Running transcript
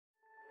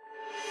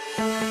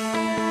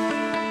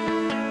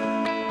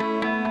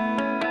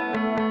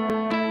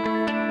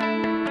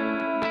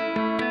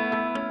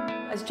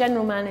As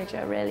General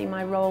Manager, really,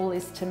 my role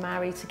is to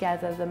marry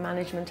together the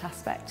management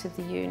aspect of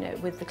the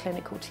unit with the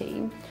clinical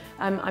team.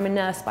 I'm a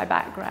nurse by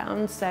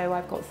background, so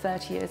I've got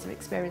 30 years of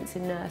experience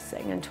in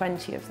nursing and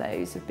 20 of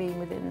those have been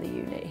within the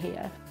unit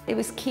here. It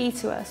was key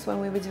to us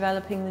when we were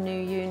developing the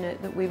new unit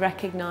that we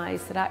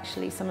recognised that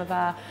actually some of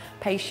our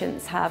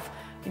patients have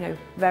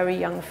very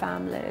young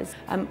families.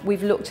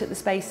 We've looked at the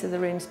space of the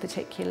rooms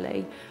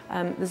particularly.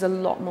 There's a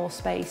lot more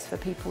space for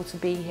people to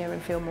be here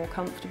and feel more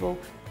comfortable.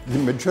 The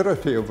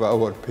majority of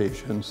our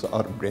patients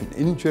are brain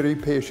injury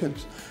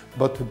patients,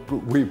 but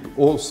we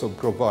also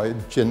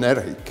provide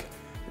generic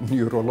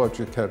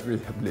neurological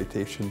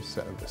rehabilitation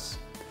service.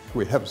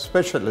 We have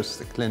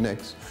specialist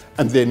clinics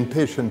and the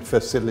inpatient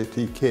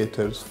facility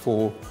caters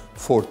for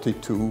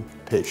 42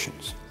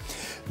 patients.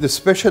 The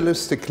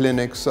specialist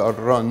clinics are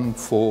run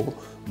for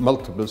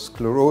multiple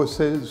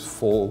sclerosis,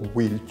 for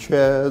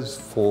wheelchairs,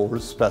 for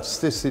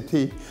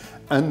spasticity,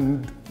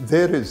 and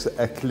there is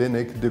a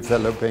clinic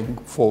developing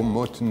for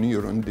motor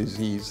neuron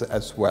disease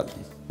as well.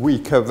 We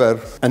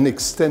cover an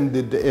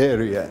extended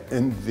area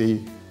in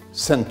the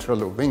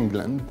central of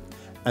England,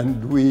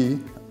 and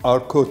we are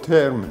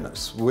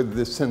coterminous with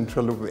the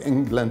Central of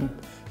England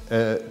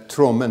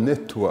trauma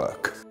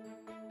network.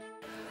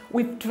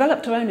 We've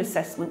developed our own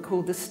assessment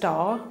called the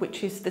STAR,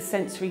 which is the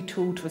sensory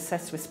tool to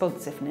assess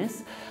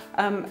responsiveness,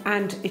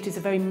 and it is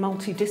a very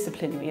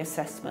multidisciplinary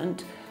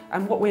assessment.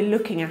 And what we're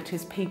looking at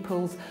is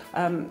people's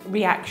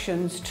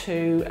reactions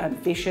to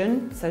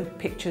vision, so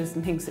pictures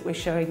and things that we're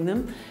showing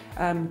them,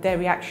 their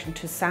reaction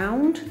to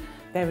sound,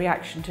 their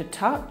reaction to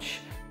touch.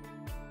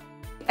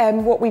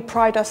 What we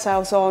pride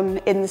ourselves on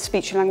in the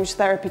speech and language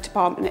therapy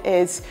department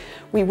is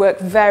we work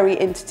very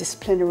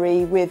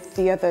interdisciplinary with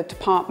the other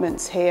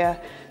departments here.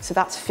 So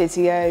that's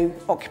physio,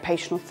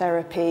 occupational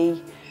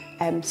therapy,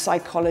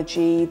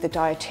 psychology, the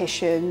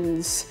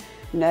dieticians,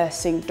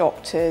 nursing,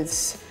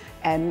 doctors,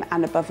 and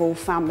above all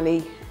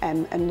family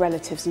and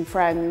relatives and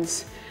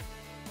friends.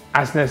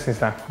 As nursing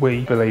staff,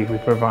 we believe we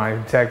provide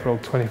integral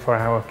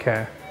 24-hour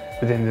care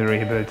within the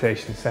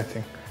rehabilitation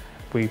setting.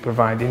 We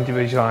provide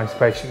individualised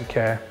patient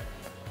care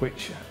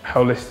which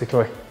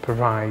holistically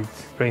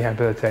provides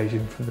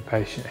rehabilitation for the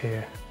patient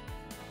here.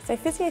 So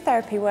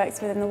physiotherapy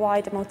works within the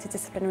wider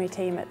multidisciplinary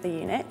team at the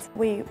unit.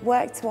 We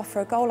work to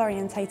offer a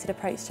goal-orientated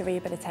approach to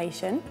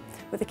rehabilitation,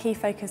 with a key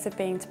focus of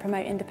being to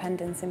promote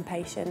independence in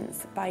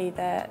patients by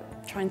either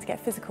trying to get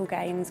physical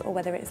gains or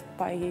whether it's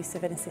by use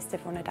of an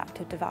assistive or an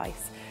adaptive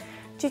device.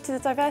 Due to the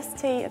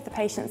diversity of the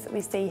patients that we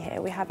see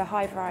here, we have a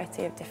high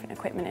variety of different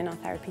equipment in our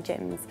therapy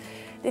gyms.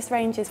 This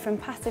ranges from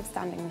passive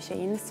standing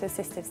machines to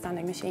assistive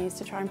standing machines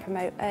to try and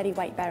promote early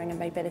weight bearing and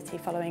mobility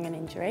following an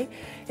injury.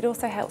 It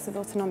also helps with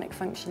autonomic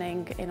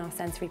functioning in our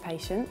sensory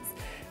patients,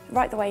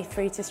 right the way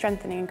through to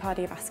strengthening and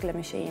cardiovascular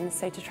machines,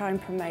 so to try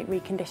and promote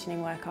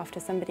reconditioning work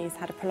after somebody's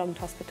had a prolonged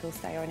hospital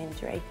stay or an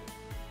injury.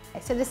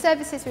 So the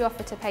services we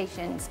offer to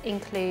patients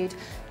include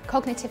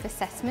cognitive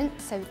assessment,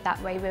 so that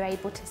way we're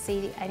able to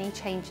see any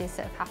changes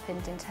that have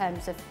happened in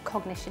terms of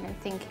cognition and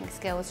thinking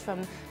skills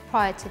from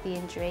prior to the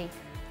injury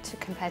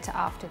compared to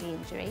after the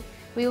injury.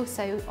 We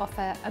also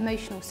offer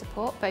emotional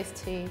support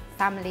both to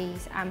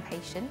families and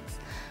patients.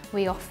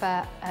 We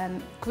offer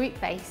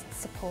group-based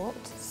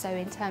support, so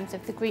in terms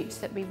of the groups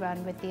that we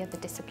run with the other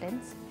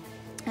disciplines.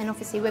 And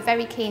obviously we're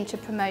very keen to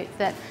promote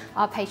that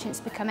our patients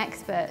become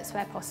experts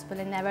where possible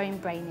in their own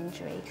brain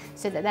injury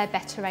so that they're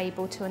better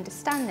able to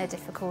understand their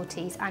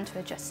difficulties and to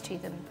adjust to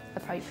them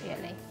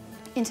appropriately.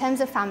 In terms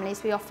of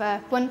families, we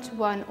offer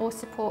one-to-one or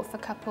support for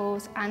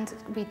couples, and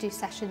we do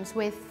sessions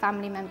with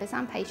family members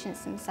and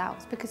patients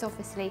themselves, because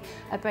obviously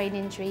a brain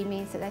injury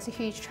means that there's a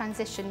huge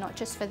transition not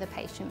just for the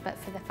patient but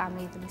for the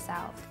family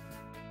themselves.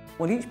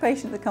 Well, each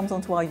patient that comes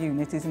onto our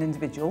unit is an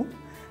individual.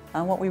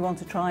 And what we want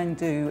to try and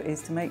do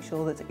is to make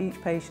sure that each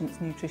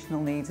patient's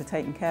nutritional needs are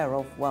taken care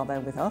of while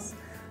they're with us,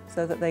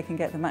 so that they can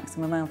get the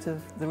maximum amount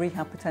of the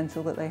rehab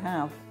potential that they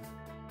have.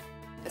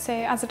 So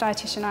as a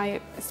dietitian,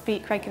 I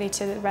speak regularly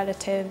to the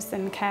relatives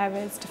and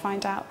carers to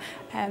find out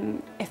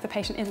if the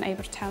patient isn't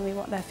able to tell me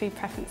what their food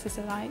preferences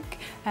are like,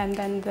 and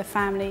then the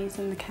families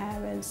and the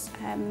carers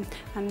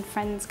and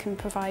friends can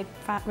provide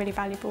really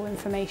valuable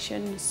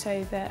information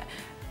so that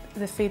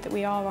the food that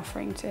we are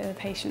offering to the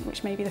patient,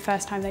 which may be the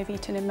first time they've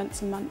eaten in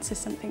months and months, is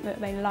something that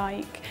they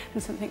like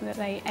and something that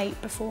they ate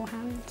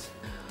beforehand.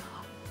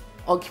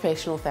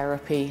 Occupational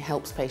therapy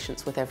helps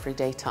patients with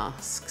everyday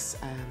tasks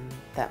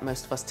that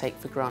most of us take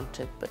for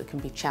granted, but it can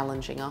be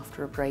challenging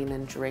after a brain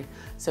injury.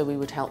 So we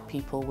would help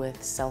people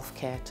with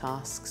self-care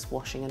tasks,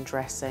 washing and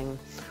dressing,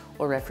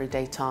 or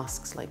everyday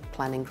tasks like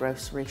planning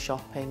grocery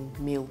shopping,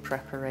 meal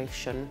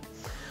preparation.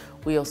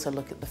 We also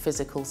look at the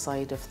physical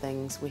side of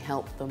things. We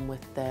help them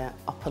with their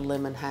upper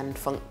limb and hand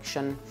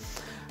function,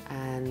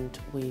 and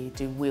we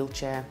do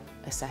wheelchair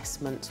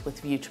assessments with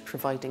view to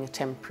providing a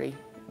temporary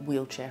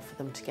wheelchair for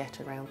them to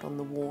get around on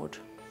the ward.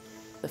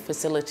 The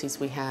facilities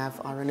we have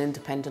are an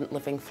independent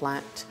living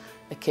flat,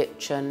 a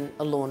kitchen,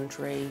 a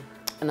laundry,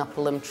 an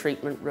upper limb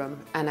treatment room,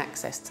 and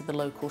access to the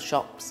local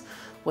shops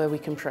where we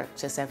can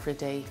practice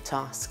everyday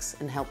tasks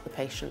and help the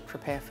patient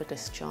prepare for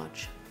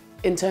discharge.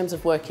 In terms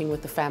of working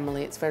with the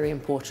family, it's very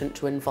important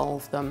to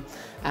involve them,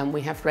 and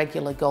we have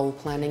regular goal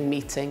planning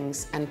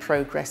meetings and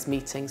progress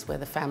meetings where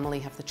the family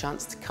have the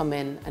chance to come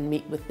in and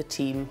meet with the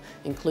team,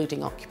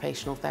 including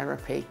occupational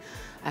therapy,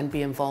 and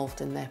be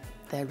involved in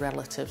their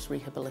relatives'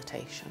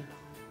 rehabilitation.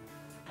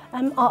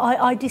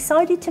 I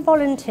decided to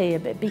volunteer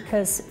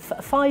because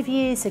 5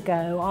 years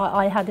ago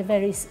I had a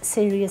very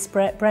serious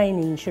brain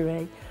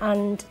injury,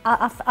 and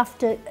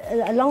after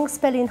a long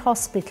spell in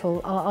hospital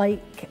I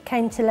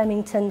came to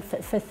Leamington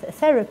for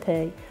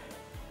therapy,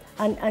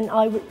 and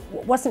I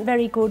wasn't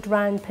very good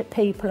around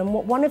people, and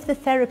one of the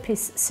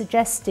therapists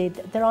suggested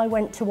that I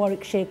went to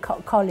Warwickshire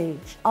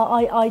College.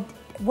 I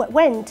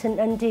went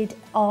and did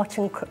art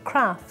and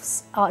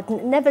crafts. I'd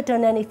never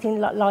done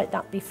anything like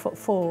that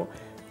before.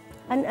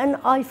 And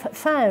I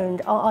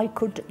found I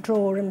could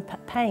draw and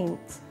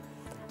paint,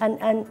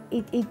 and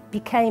it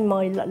became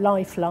my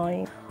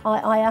lifeline.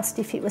 I asked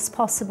if it was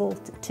possible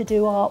to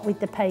do art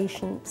with the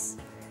patients,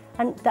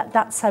 and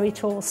that's how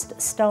it all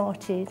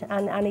started,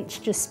 and it's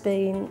just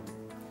been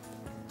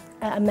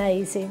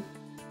amazing.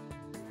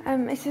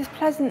 It's as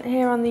pleasant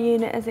here on the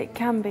unit as it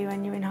can be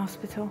when you're in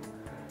hospital.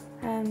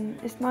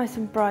 It's nice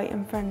and bright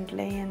and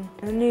friendly, and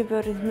the new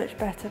building's much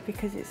better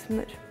because it's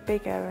much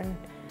bigger, and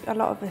a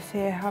lot of us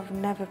here have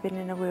never been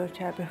in a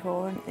wheelchair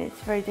before, and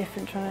it's very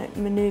different trying to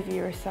manoeuvre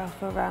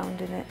yourself around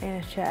in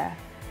a chair.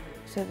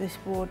 So this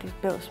ward is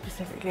built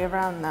specifically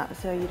around that,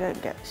 so you don't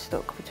get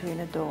stuck between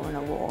a door and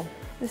a wall.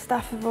 The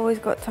staff have always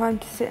got time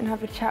to sit and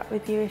have a chat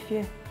with you if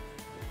you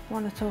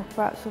want to talk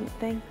about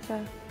something,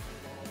 so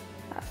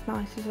that's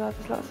nice as well.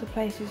 There's lots of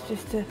places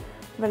just to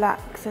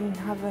relax and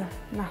have a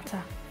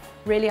natter.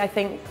 Really, I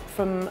think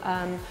from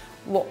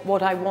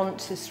what I want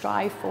to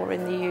strive for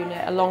in the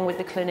unit, along with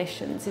the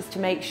clinicians, is to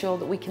make sure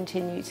that we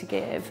continue to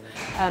give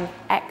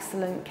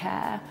excellent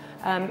care,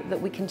 that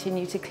we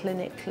continue to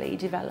clinically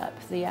develop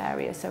the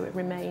area so it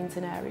remains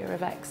an area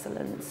of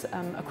excellence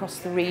across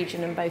the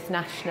region and both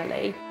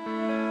nationally.